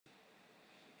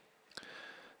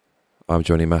I'm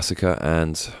Johnny Massacre,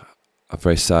 and a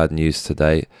very sad news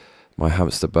today. My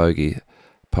hamster Bogey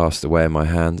passed away in my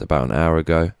hand about an hour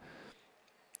ago.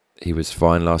 He was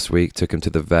fine last week, took him to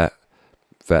the vet.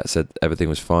 Vet said everything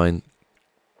was fine.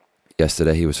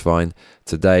 Yesterday he was fine.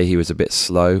 Today he was a bit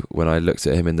slow. When I looked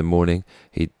at him in the morning,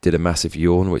 he did a massive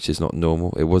yawn, which is not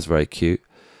normal. It was very cute.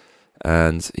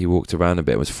 And he walked around a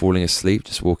bit and was falling asleep,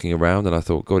 just walking around. And I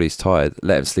thought, God, he's tired.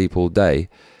 Let him sleep all day.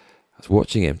 I was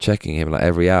watching him, checking him like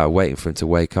every hour, waiting for him to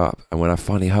wake up. And when I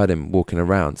finally heard him walking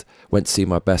around, went to see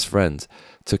my best friend,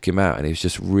 took him out, and he was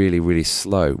just really, really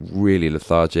slow, really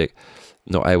lethargic,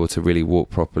 not able to really walk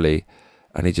properly.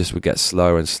 And he just would get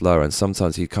slower and slower. And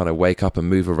sometimes he'd kind of wake up and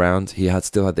move around. He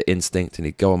still had the instinct, and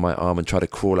he'd go on my arm and try to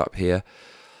crawl up here.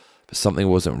 But something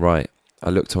wasn't right. I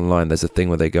looked online. There's a thing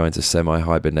where they go into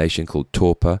semi-hibernation called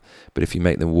torpor. But if you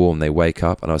make them warm, they wake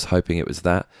up. And I was hoping it was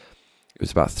that. It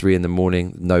was about 3 in the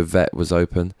morning. No vet was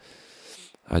open.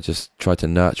 I just tried to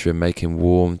nurture him, make him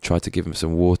warm, tried to give him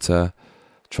some water,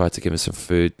 tried to give him some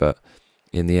food. But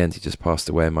in the end, he just passed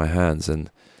away in my hands.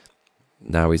 And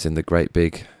now he's in the great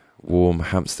big warm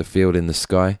hamster field in the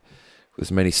sky with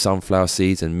as many sunflower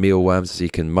seeds and mealworms as he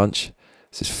can munch.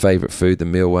 It's his favourite food, the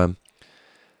mealworm.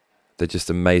 They're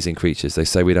just amazing creatures. They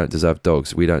say we don't deserve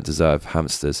dogs. We don't deserve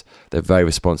hamsters. They're very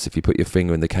responsive. You put your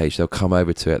finger in the cage, they'll come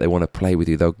over to it. They want to play with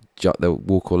you. They'll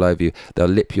walk all over you. They'll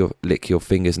lick your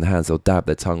fingers and hands. They'll dab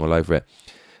their tongue all over it.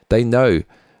 They know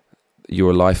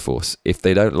you're a life force. If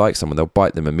they don't like someone, they'll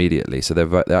bite them immediately. So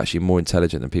they're actually more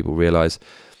intelligent than people realise.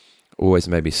 Always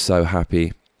made me so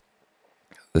happy.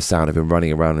 The sound of him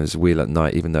running around on his wheel at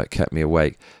night, even though it kept me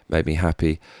awake, made me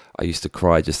happy. I used to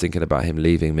cry just thinking about him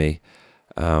leaving me.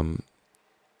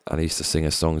 And I used to sing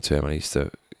a song to him, and I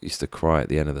used to cry at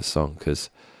the end of the song because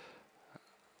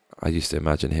I used to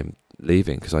imagine him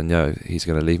leaving, because I know he's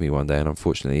going to leave me one day, and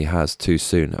unfortunately he has too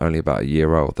soon, only about a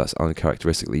year old. That's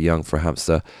uncharacteristically young for a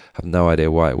hamster. I have no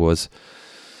idea why it was.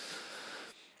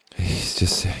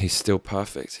 He's still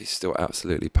perfect. He's still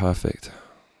absolutely perfect.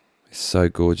 He's so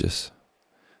gorgeous.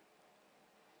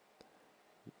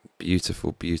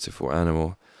 Beautiful, beautiful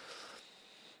animal.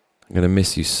 I'm going to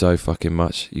miss you so fucking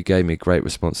much. You gave me great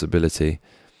responsibility.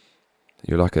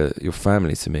 You're like your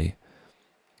family to me.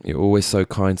 You're always so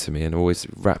kind to me, and always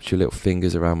wrapped your little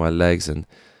fingers around my legs and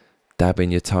dabbing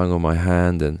your tongue on my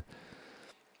hand, and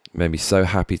made me so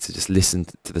happy to just listen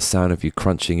to the sound of you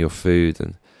crunching your food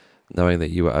and knowing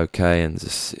that you were okay. And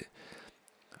just,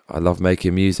 I love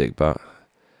making music, but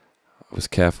I was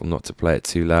careful not to play it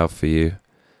too loud for you.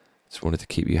 Just wanted to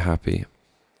keep you happy,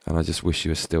 and I just wish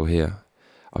you were still here.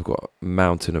 I've got a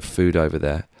mountain of food over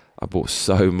there. I bought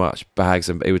so much, bags,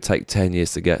 and it would take 10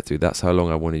 years to get through. That's how long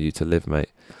I wanted you to live, mate.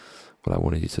 Well, I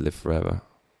wanted you to live forever.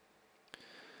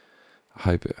 I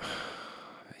hope it.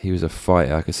 He was a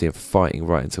fighter. I could see him fighting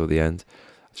right until the end.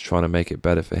 I was trying to make it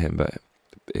better for him, but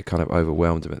it kind of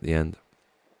overwhelmed him at the end.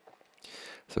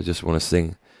 So I just want to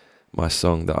sing my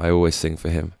song that I always sing for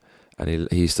him. And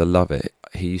he used to love it.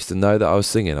 He used to know that I was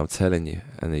singing, I'm telling you.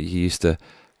 And he used to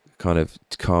kind of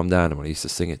calm down when I used to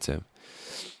sing it to him.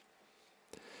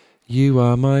 You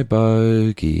are my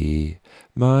bogey,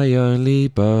 my only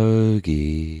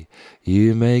bogey.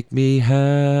 You make me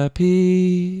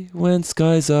happy when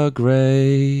skies are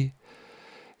grey.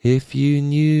 If you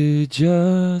knew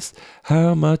just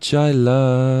how much I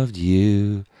loved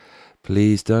you,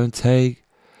 please don't take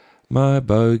my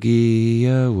bogey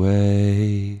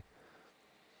away.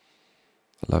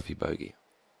 I love you, Bogey.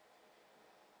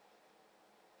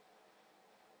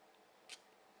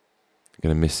 I'm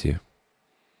going to miss you.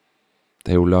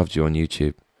 They all loved you on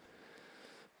YouTube.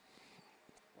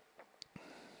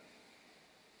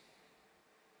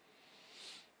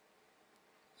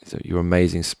 So your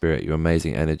amazing spirit, your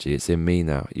amazing energy, it's in me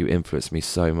now. You influence me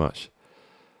so much.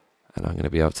 And I'm going to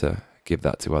be able to give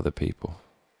that to other people.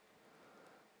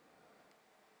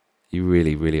 You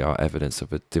really, really are evidence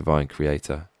of a divine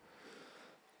creator.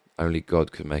 Only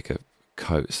God could make a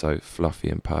coat so fluffy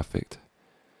and perfect.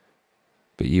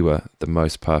 But you are the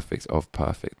most perfect of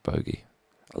perfect, Bogey.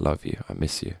 I love you. I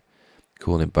miss you.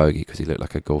 Call him Bogey because he looked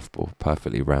like a golf ball,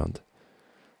 perfectly round.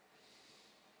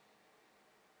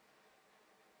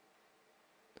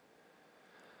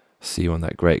 See you on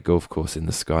that great golf course in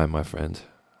the sky, my friend.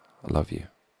 I love you.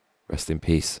 Rest in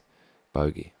peace,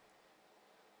 Bogey.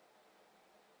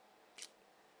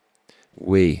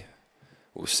 We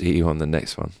will see you on the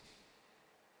next one.